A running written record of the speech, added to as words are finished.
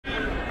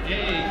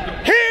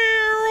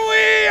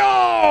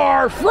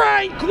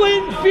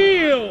Franklin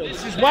Field.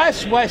 This is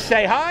Wes. Wes,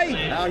 say hi.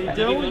 How you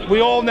doing?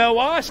 We all know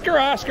Oscar.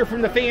 Oscar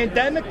from the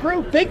Pandemic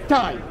Crew, big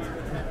time.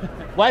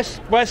 Wes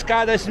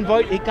got us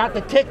invited. He got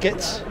the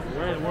tickets.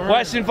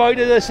 Wes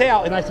invited us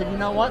out, and I said, you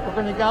know what? We're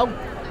going to go.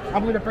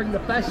 I'm going to bring the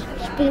best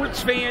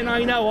sports fan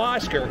I know,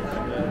 Oscar.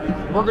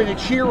 We're going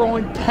to cheer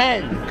on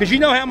Penn, because you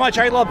know how much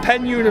I love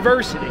Penn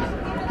University.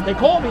 They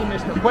call me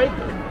Mr.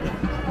 Quaker.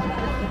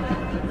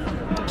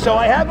 So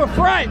I have a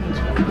friend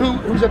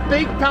who's a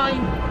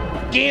big-time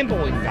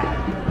gambling guy.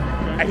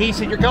 And he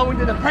said, you're going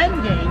to the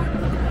Penn game,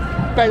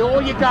 but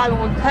all you got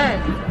on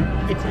Penn,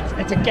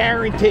 it's a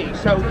guarantee.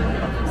 So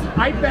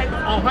I bet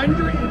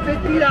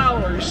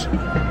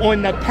 $150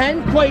 on the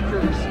Penn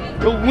Quakers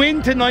to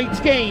win tonight's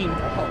game.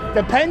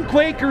 The Penn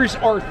Quakers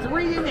are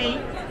 3-8.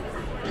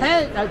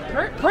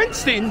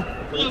 Princeton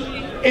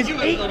is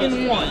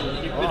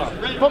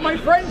 8-1. But my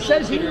friend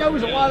says he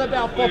knows a lot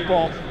about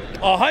football.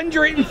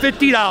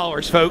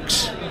 $150,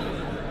 folks.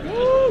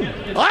 Woo.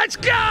 Let's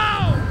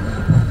go!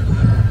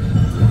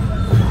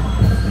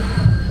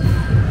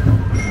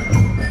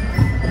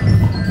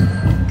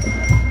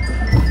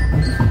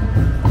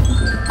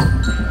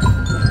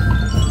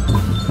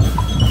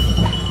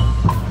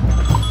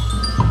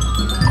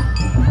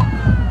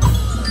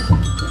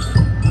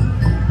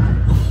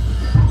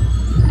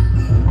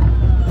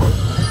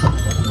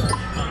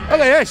 Look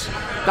at this,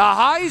 the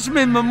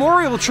Heisman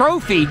Memorial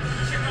Trophy,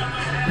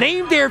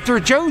 named after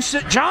John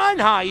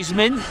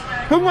Heisman,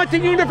 who went to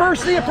the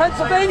University of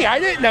Pennsylvania. I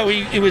didn't know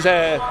he was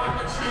a,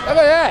 look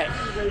at that.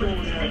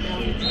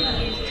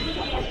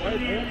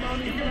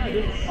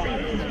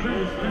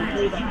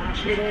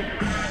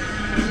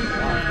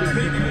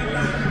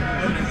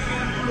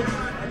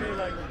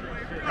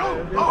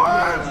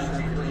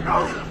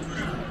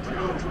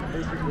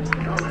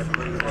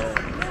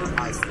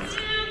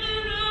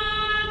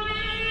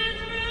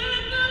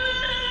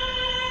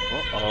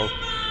 Uh-oh.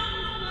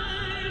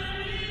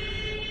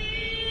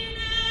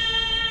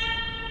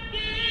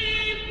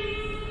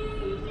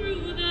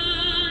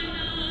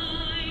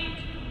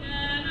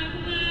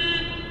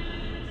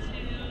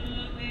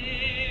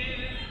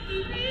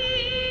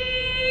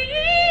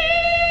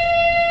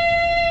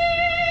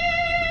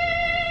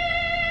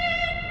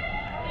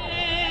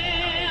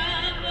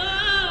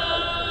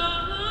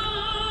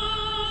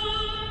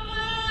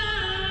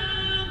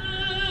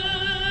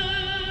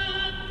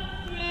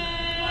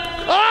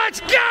 Let's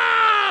go!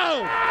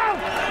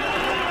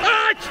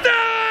 Let's do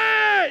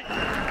it!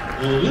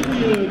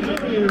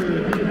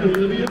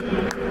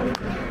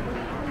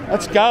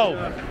 Let's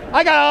go.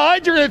 I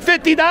got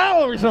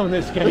 $150 on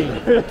this game.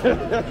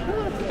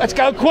 Let's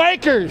go,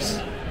 Quakers.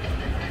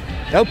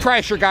 No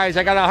pressure, guys.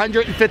 I got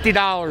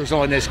 $150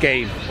 on this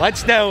game.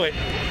 Let's do it.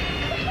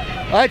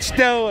 Let's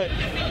do it.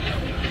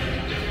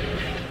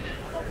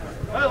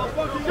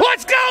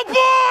 Let's go,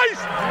 boys!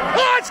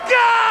 Let's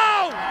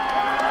go!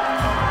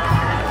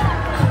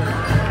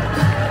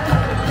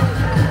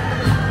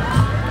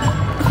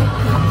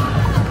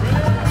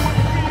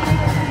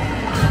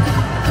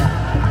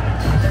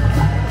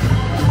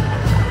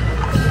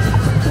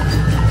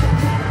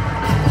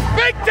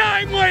 Big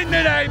time win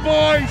today,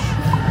 boys!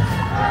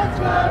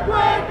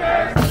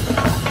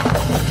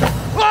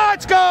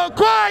 Let's go,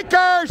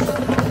 Quakers!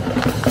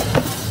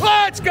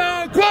 Let's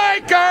go,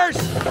 Quakers!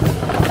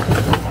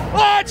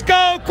 Let's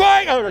go,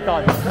 Quakers! Oh, they're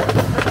gone.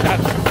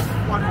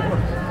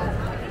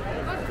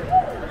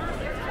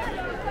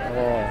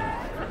 Oh.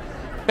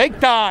 Big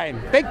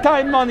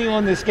time money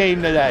on this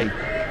game today.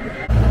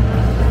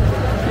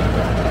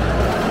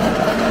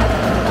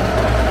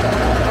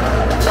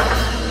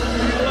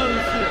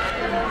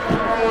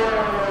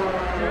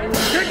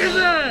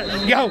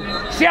 Yo,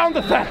 sound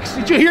effects.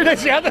 Did you hear that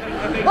sound?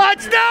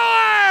 Let's do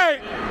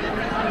it!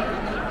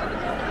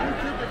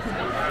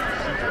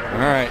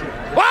 All right.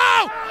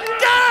 Whoa!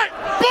 Get it!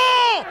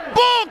 Bull!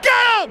 Bull!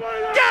 Get him!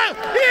 Get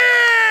him!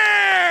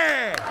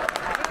 Yeah!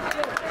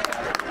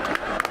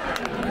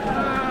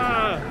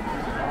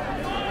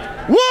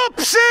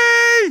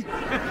 Whoopsie!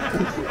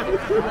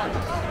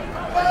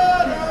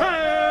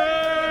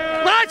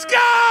 Let's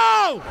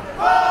go!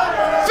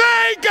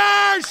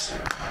 Fingers!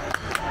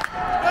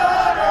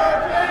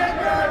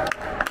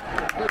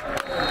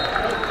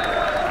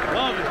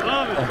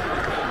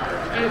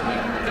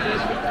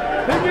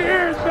 Take your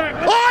ears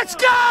back. Let's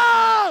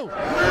go!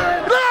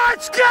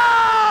 Let's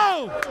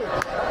go!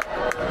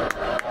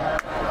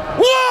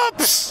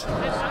 Whoops! Get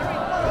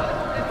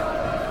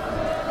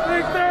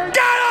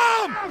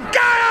him!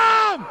 Get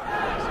him!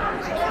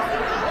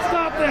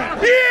 Stop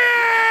that.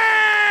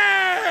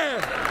 Yeah!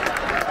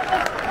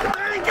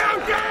 There you go,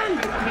 King!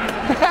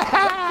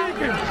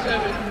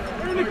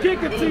 We're gonna kick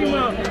a team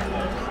up.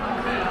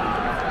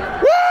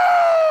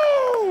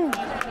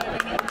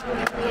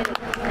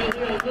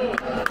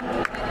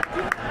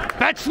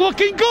 That's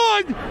looking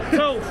good!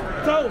 Toes.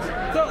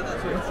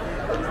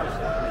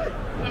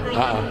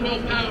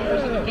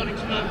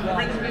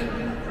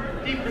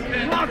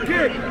 Block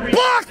kick!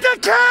 Block the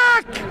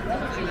kick!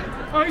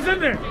 Oh, he's in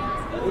there.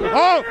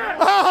 Oh!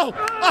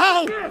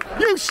 Oh,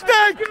 you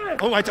stink!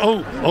 Oh, that's,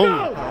 oh.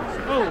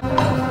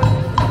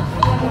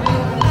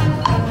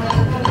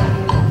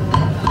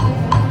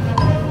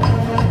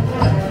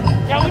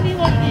 Yeah, we need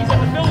one of these at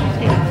the Phillies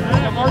game.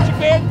 The marching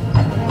band?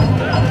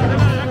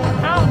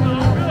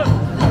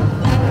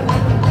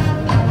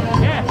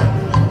 Yeah.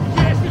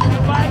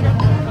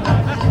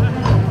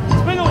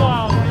 It's been a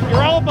while.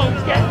 Your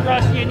elbow's getting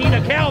rusty. You need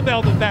a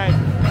cowbell to bang.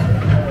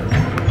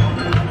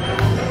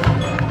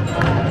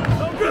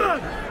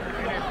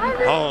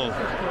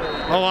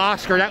 Oh,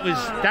 Oscar, that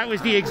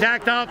was the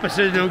exact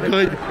opposite of no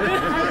good.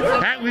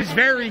 That was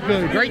very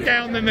good, right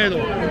down the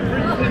middle.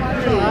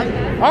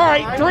 All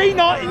right,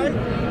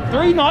 3-0.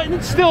 3-0.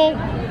 It's still.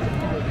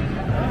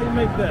 How do you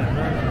make that?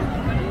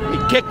 He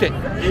kicked it.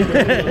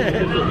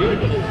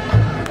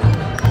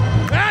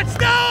 That's it!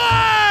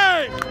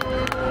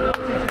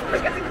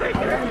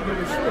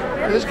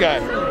 This guy.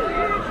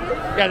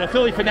 Yeah, the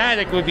Philly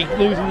fanatic would be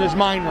losing his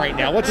mind right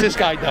now. What's this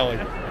guy doing?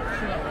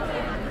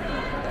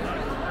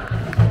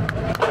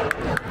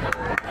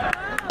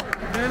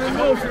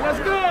 Let's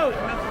go!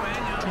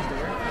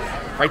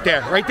 Right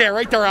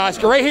there,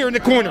 Oscar. Right here in the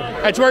corner.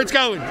 That's where it's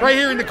going. Right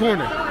here in the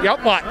corner.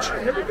 Yep, watch.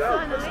 Here we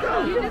go. Let's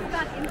go.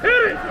 Hit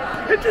it!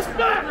 Hit your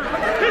spot!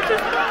 Hit your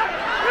spot!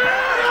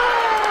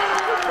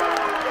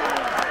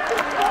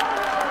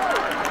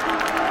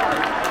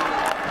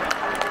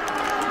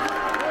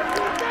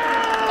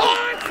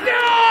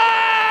 Oscar!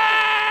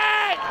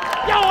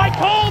 Yo, I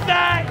called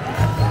that!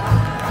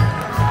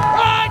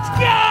 Let's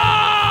go!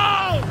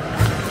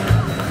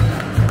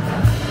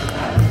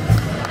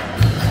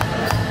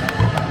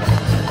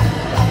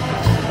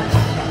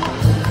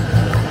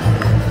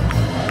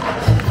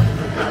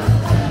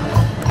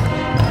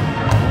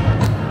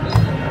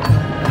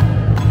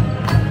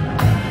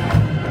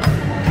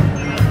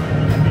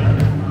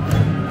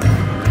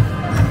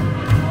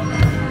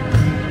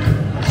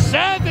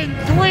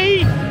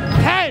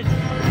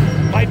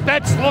 7-3-10. My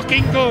bet's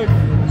looking good.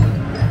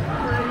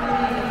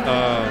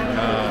 Oh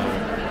no.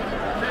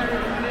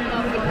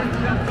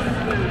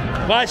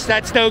 Plus,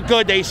 that's no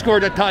good. They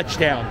scored a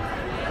touchdown.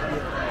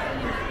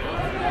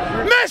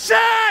 Miss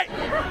it!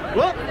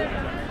 Whoop.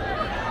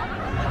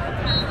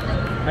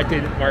 That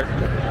didn't work.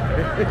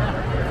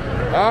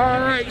 All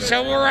right,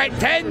 so we're at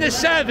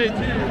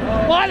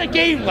 10-7. A lot of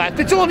game left.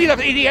 It's only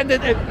the end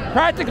of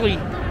practically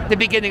the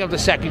beginning of the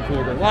second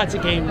quarter. Lots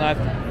of game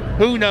left.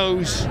 Who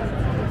knows?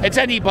 It's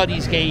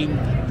anybody's game.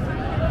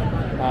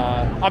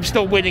 I'm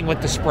still winning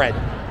with the spread.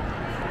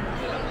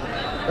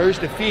 There's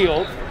the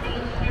field.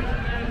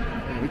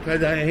 We cut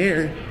that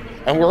here.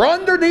 And we're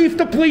underneath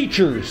the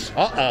bleachers.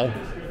 Uh-oh.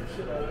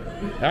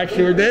 I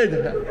sure did.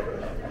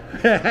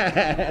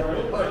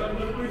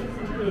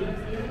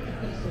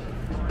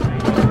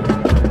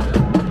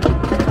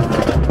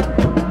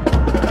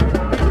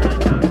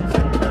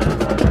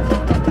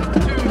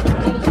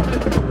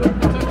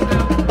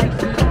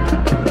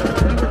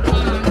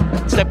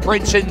 It's the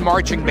Princeton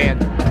marching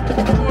band.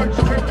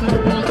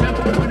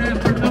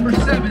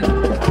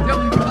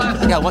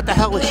 Yeah, what the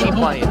hell is she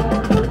playing?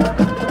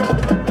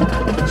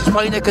 She's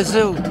playing a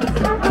kazoo.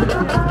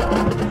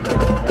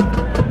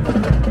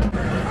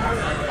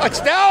 Let's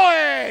do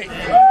it!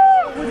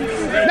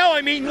 No,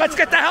 I mean, let's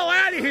get the hell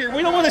out of here.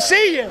 We don't want to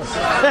see you.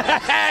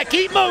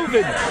 Keep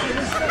moving.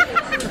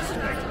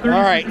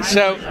 All right,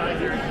 so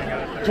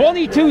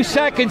 22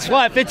 seconds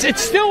left.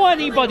 It's still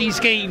anybody's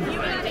game.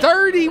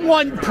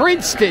 31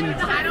 Princeton,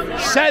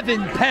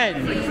 7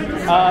 Penn.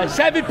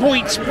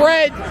 7-point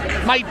spread.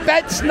 My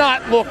bet's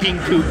not looking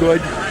too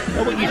good. You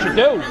know what you should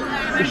do?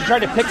 You should try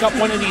to pick up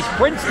one of these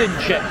Princeton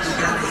chicks.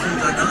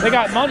 They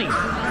got money.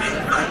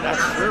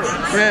 That's true.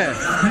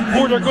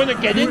 Yeah. Or they're going to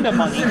get into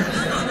money.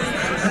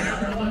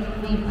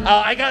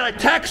 I got a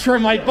text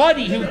from my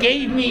buddy who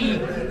gave me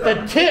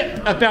the tip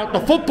about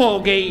the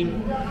football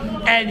game,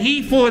 and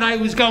he thought I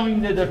was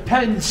going to the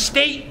Penn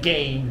State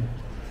game,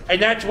 and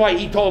that's why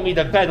he told me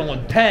to bet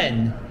on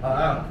Penn.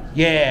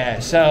 Yeah,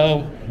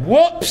 so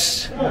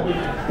whoops.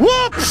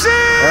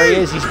 Whoopsie! There he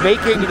is. He's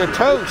making the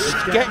toast.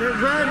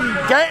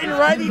 Getting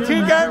ready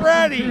to get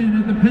ready.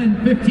 At the Penn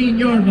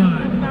 15-yard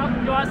line.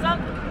 You want some?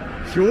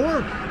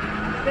 Sure.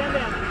 Stand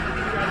down.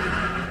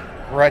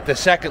 We're at the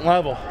second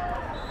level.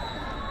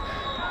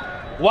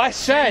 Wes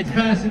said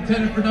Pass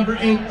intended for number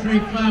 8, Trey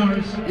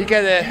Flowers. you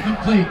get a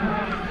Complete.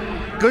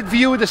 good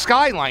view of the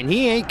skyline.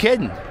 He ain't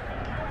kidding.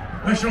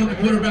 Pressure on the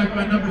quarterback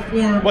by number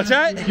 4. What's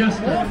that?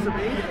 Justin.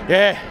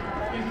 Yeah.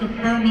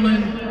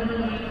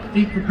 Vermelin,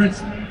 deep for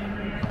Princeton.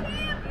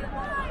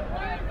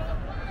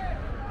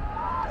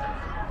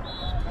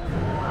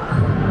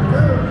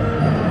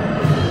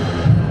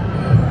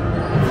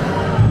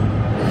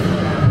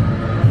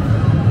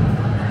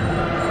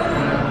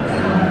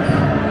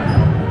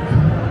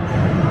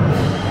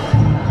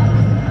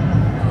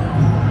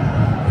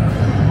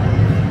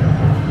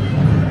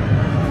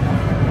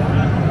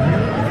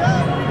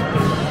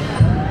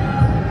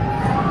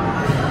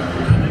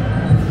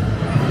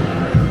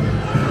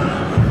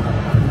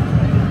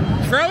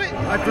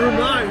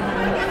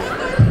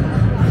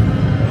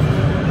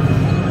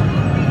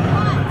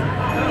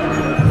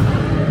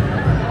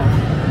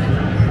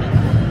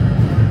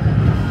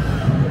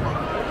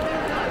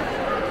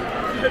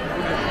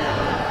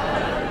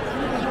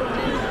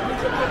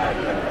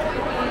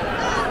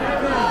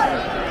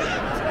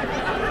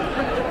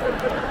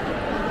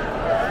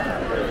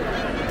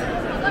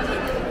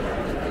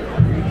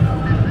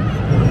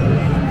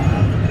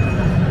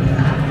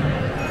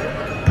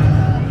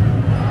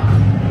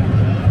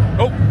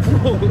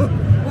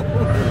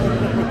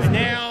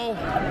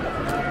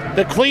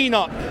 The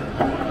cleanup.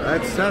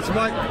 That's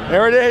Mike.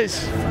 There it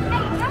is. You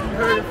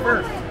heard it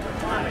first.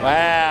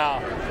 Wow.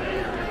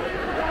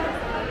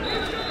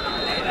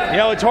 You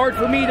know, it's hard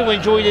for me to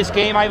enjoy this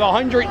game. I have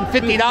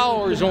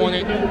 $150 on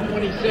it,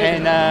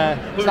 and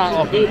it's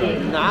not looking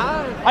good.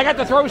 Nah. I got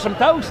to throw some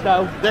toast,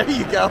 though. There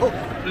you go.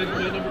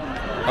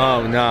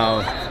 Oh,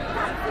 no.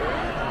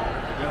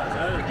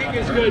 The king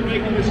is good,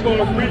 making the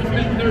score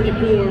Princeton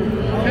 34,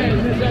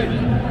 Penn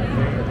 7.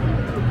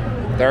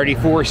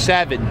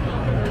 34-7.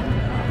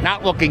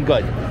 Not looking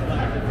good.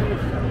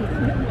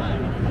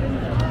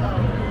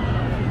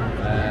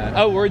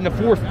 Oh, we're in the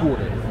fourth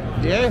quarter.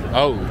 Yeah.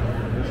 Oh,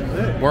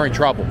 we're in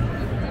trouble.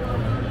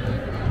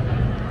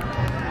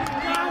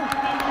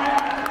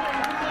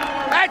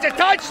 That's a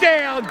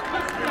touchdown.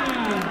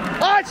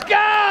 Let's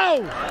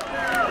go.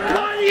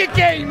 Plenty of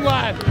game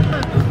left.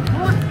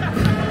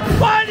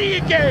 Plenty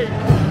of game.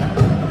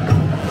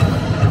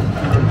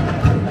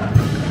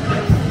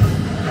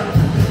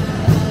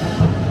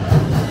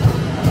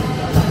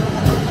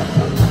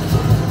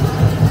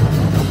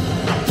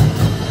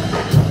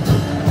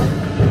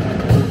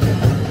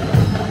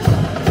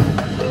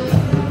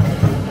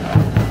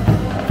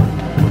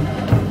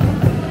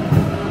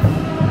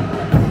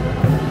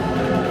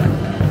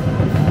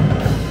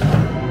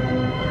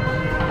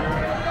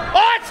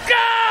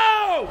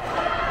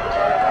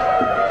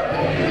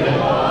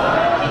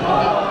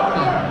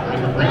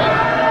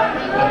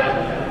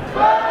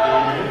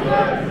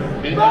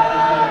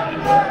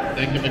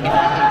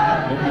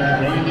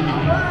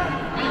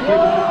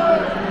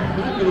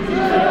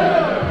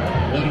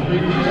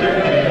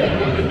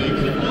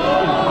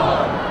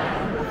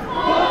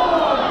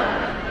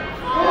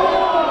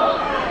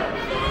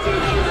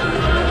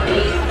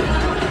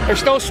 They're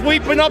still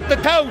sweeping up the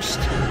toast.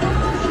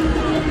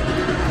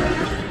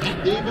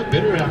 David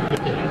Bitter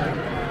application.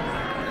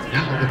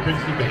 Now the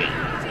Princeton Bay.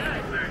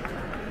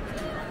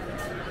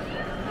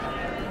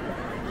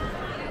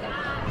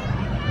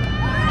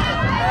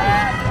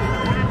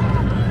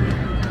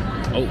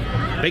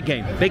 Oh, big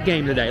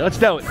game today. Let's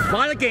do it. A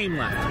lot of game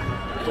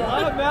left. A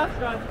lot of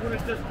mascots would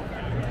have just,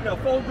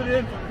 folded it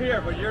in from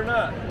here, but you're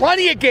not.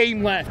 Plenty of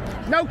game left.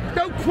 No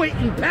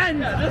quitting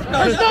Penn.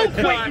 There's no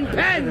quitting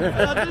Penn.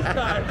 Not this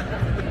guy.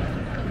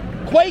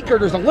 Quaker,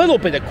 there's a little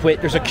bit of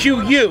quit. There's a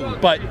QU,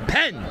 but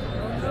Penn,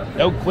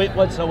 no quit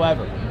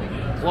whatsoever.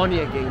 Plenty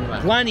of game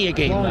left. Plenty of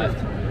game left.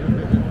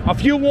 A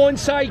few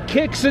onside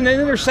kicks and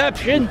an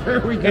interception. There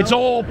we go. It's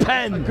all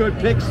Penn. A good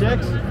pick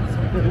six.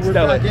 We're So,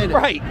 back in it.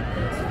 right.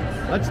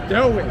 Let's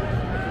do it.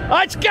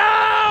 Let's go!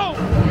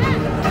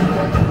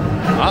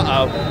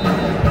 Uh-oh.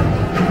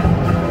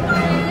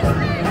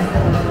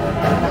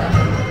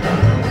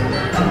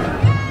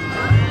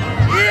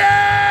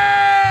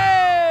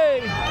 Yay!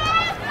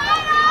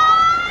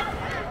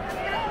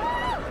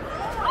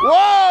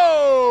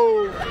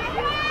 Whoa!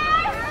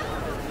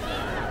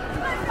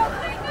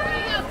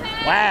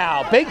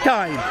 Wow, big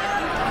time.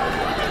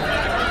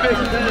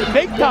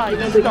 Big time.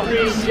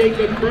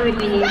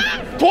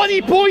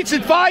 20 points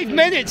in 5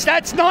 minutes.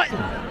 That's nothing.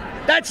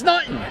 That's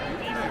nothing.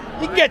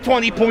 You can get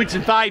 20 points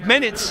in 5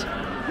 minutes.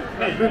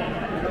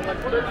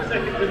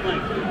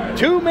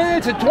 2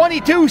 minutes and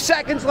 22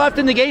 seconds left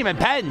in the game. And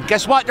Penn,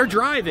 guess what? They're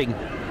driving.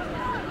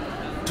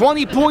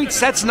 20 points,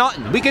 that's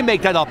nothing. We can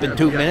make that up in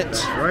 2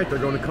 minutes. That's right. They're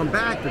going to come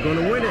back. They're going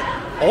to win it.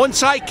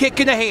 Onside kick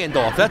and a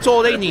handoff. That's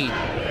all they need.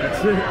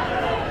 That's it.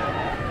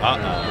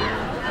 Uh-oh.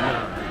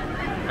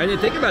 I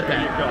didn't think about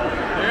that.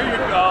 There you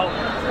go.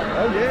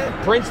 Oh,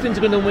 yeah. Princeton's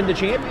going to win the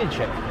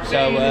championship.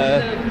 So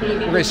we're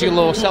going to see a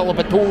little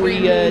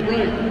celebratory.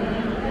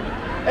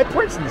 And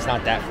Princeton's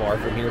not that far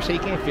from here, so you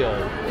can't feel.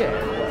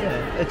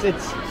 Yeah. It's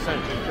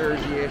Central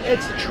Jersey-ish.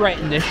 It's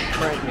Trenton-ish.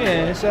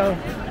 Yeah, so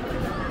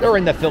they're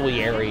in the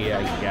Philly area,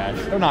 I guess.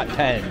 They're not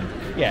Penn.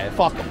 Yeah,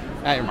 fuck them.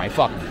 Never mind,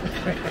 fuck them.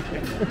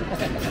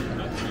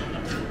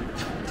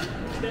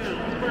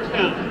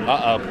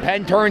 Uh-oh,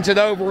 Penn turns it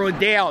over on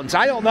downs.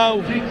 I don't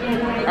know.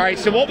 All right,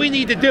 so what we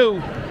need to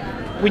do,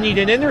 we need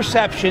an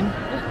interception,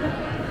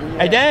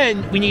 and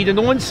then we need an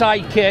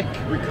onside kick.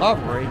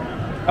 Recovery.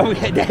 Oh,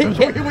 and then,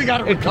 We got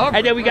to recover.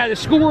 and then we got to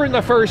score in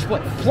the first play.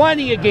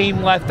 Plenty of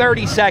game left,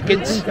 30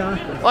 seconds.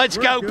 Let's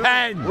go, good.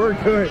 Penn.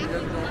 We're good.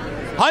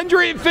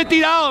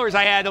 $150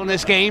 I had on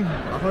this game.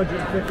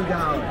 $150.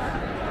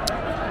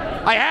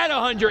 I had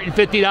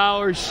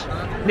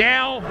 $150.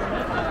 Now,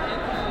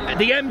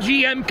 the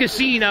MGM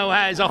Casino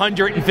has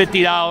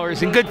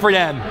 $150, and good for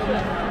them.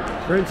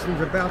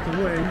 Princeton's about to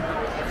win,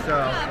 so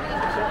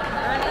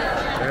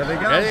there they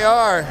go. There they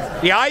are,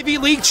 the Ivy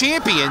League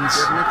champions.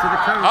 Giving it to the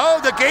coach. Oh,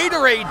 the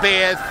Gatorade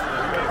bath.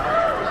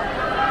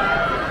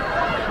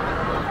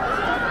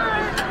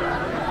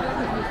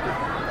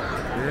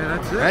 Yeah,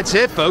 that's it. That's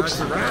it, folks.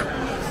 That's a wrap.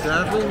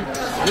 7,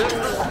 6.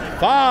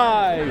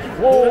 5,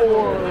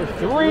 4,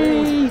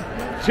 3,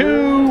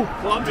 2,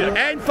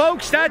 and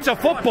folks, that's a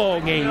football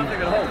game.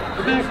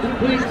 That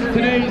completes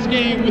today's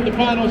game with the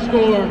final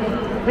score.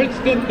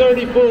 Princeton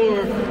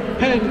 34,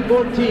 Penn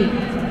 14.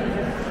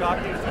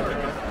 Shocking.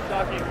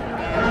 Shocking.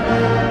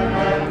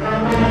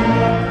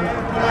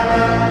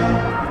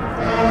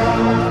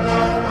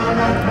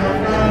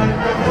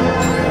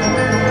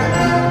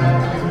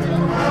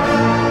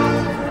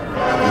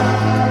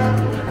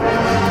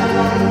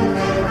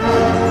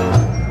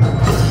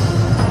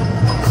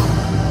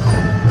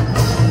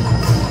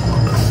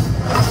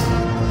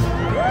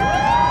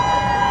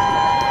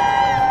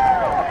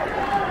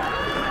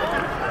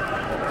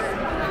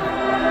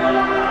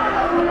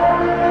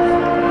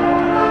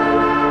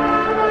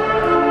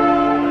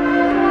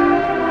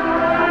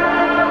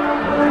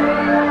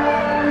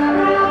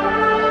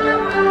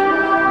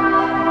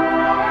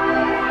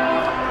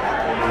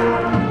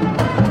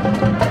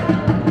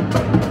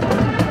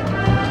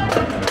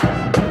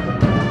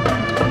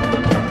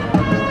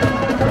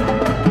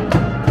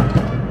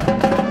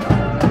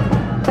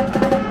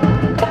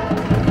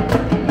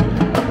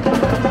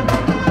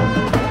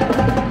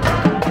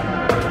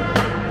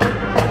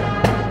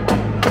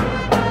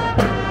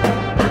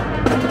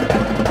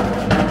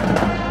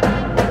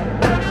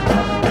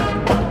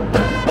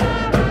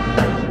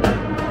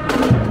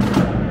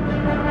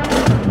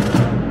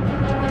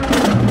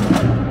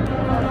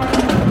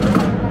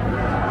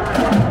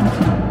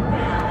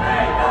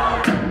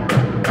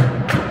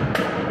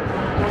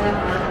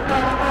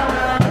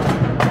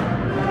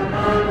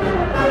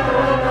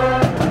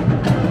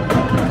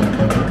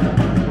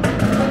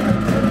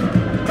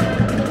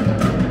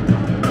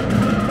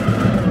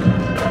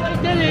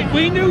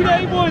 We knew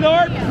they would.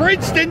 Our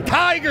Princeton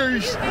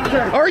Tigers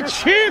are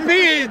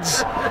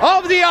champions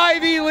of the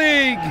Ivy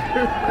League.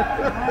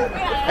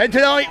 And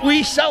tonight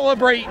we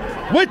celebrate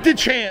with the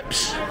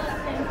champs.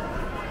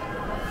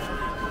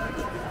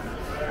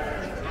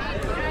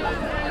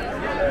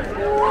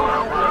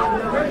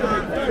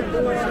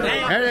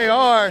 There they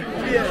are.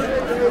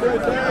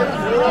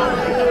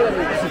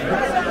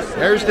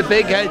 There's the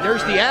big head.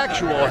 There's the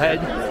actual head.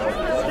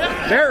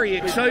 Very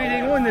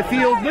exciting on the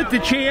field with the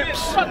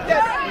champs.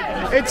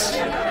 It's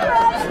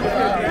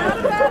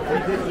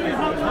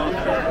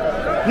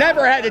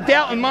never had a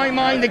doubt in my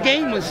mind. The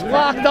game was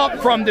locked up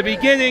from the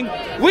beginning.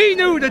 We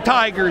knew the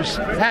Tigers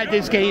had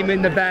this game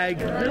in the bag.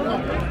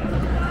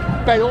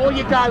 But all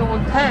you got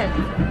on Penn,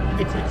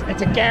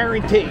 it's a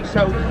guarantee.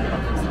 So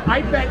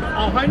I bet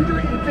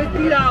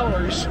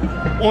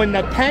 $150 on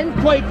the Penn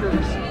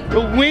Quakers to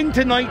win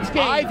tonight's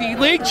game. Ivy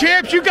League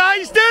champs, you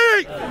guys did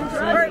it!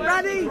 We're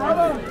ready!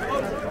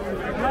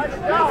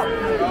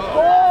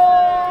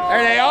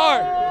 There they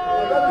are. I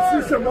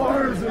gotta see some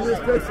arms in this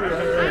picture.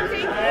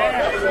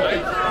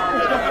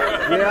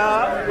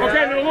 Yeah.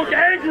 Okay, now look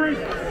angry.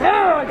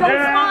 Don't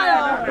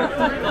smile.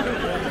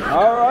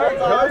 All right,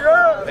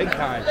 Big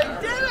time.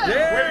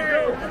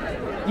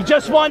 yeah. You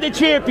just won the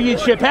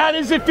championship. How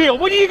does it feel?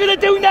 What are you going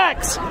to do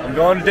next? I'm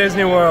going to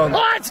Disney World.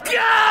 Let's go!